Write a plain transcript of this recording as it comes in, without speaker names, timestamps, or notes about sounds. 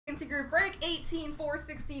multi group break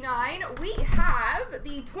 18469. We have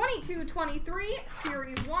the 22-23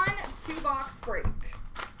 Series 1 2-box break.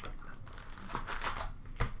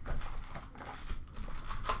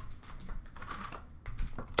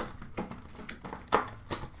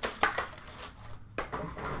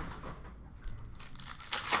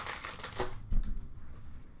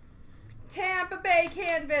 Tampa Bay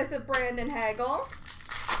canvas of Brandon Hagel.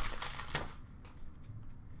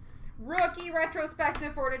 Rookie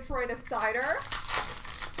retrospective for Detroit of Sider.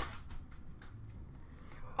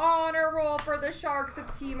 Honor roll for the Sharks of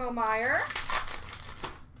Timo Meyer.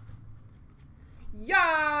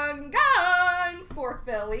 Young Guns for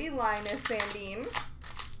Philly, Linus Sandin.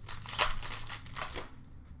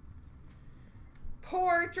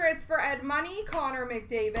 Portraits for Ed Money, Connor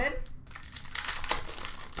McDavid.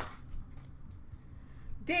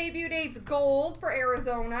 Debut dates gold for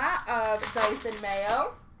Arizona of Dyson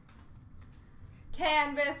Mayo.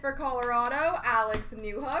 Canvas for Colorado, Alex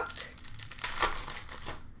Newhook.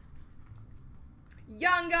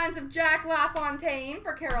 Young Guns of Jack LaFontaine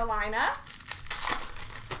for Carolina.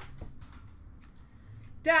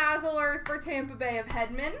 Dazzlers for Tampa Bay of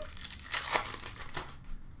Hedman.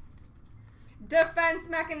 Defense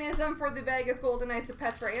Mechanism for the Vegas Golden Knights of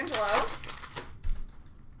Pietrangelo.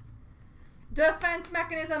 Defense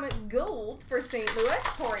Mechanism Gold for St.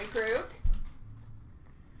 Louis, Torrey Krug.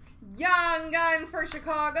 Young Guns for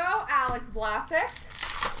Chicago, Alex Vlasic.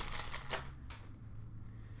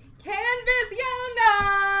 Canvas Young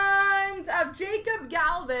Guns of Jacob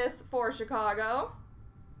Galvis for Chicago.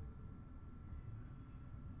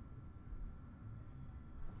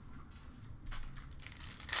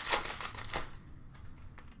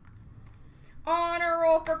 Honor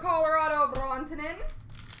roll for Colorado of Rantanen.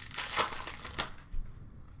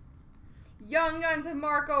 Young Guns of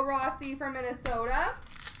Marco Rossi for Minnesota.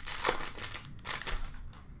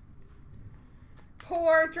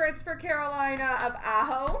 Portraits for Carolina of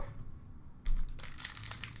Aho.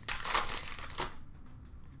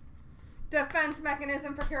 Defense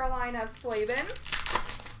Mechanism for Carolina of Slavin.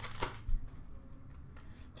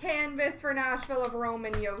 Canvas for Nashville of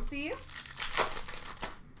Roman Josi.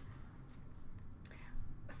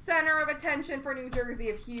 Center of Attention for New Jersey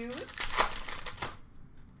of Hughes.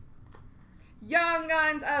 Young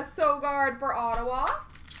Guns of Sogard for Ottawa.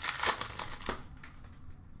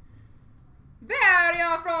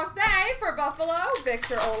 Variant Francais for Buffalo,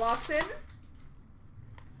 Victor Olofsson.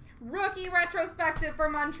 Rookie retrospective for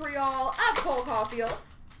Montreal of Cole Caulfield.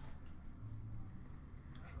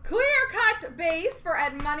 Clear cut base for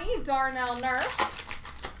Ed Money, Darnell Nurse.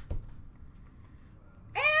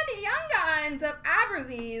 And Young Guns of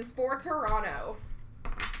Aberzies for Toronto.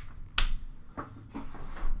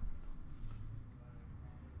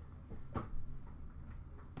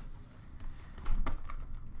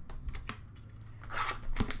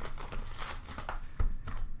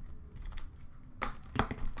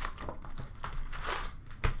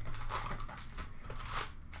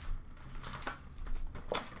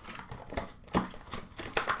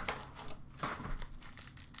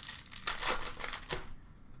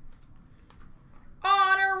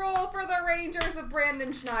 Rangers of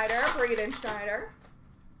Braden Schneider.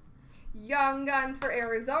 Young Guns for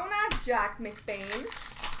Arizona, Jack McBain.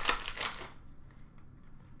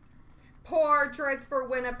 Portraits for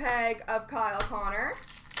Winnipeg of Kyle Connor.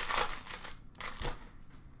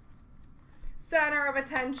 Center of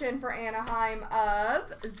Attention for Anaheim of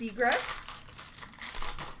Zegras.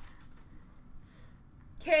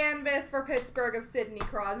 Canvas for Pittsburgh of Sidney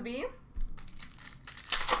Crosby.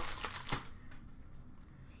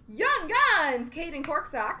 Young Guns, Caden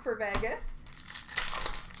Korczak for Vegas.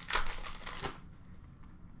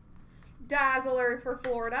 Dazzlers for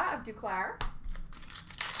Florida of Duclair.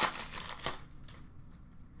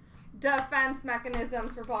 Defense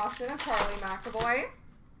Mechanisms for Boston of Charlie McAvoy.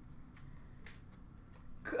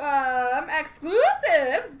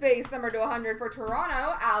 Exclusives, base number to 100 for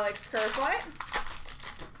Toronto, Alex Kerfoot.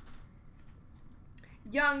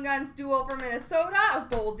 Young Guns duel for Minnesota of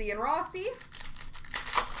Boldy and Rossi.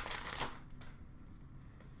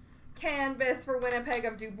 Canvas for Winnipeg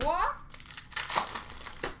of Dubois.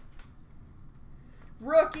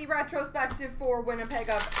 Rookie retrospective for Winnipeg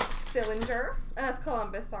of Sillinger. That's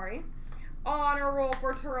Columbus, sorry. Honor roll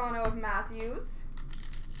for Toronto of Matthews.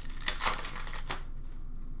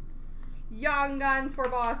 Young Guns for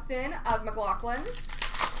Boston of McLaughlin.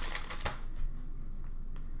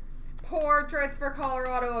 Portraits for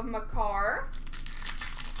Colorado of Makar.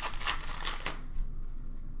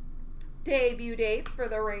 Debut dates for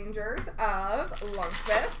the Rangers of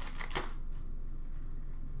Lundqvist.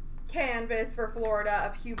 Canvas for Florida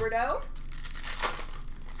of Huberdeau.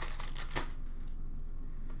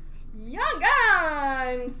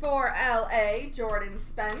 Ones for LA, Jordan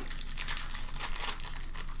Spence.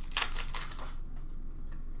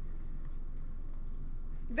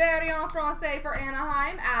 Variant Francais for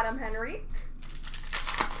Anaheim, Adam Henrique.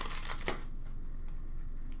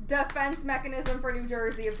 Defense Mechanism for New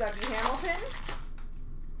Jersey of Dougie Hamilton.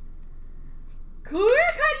 Clear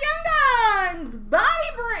Cut Young Guns, Bobby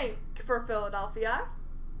Brink for Philadelphia.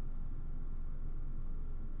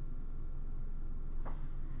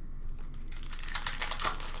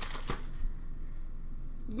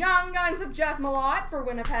 Young Guns of Jeff Malott for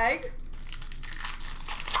Winnipeg.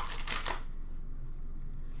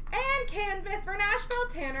 And Canvas for Nashville,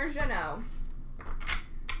 Tanner Jeannot.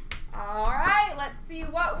 All right, let's see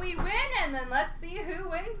what we win, and then let's see who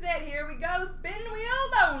wins it. Here we go, spin wheel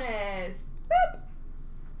bonus. Boop.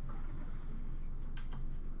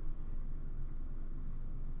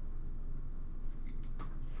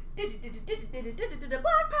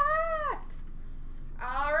 Black pack.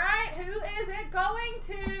 All right, who is it going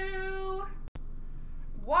to?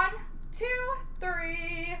 1, 2,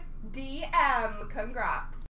 3, DM. Congrats.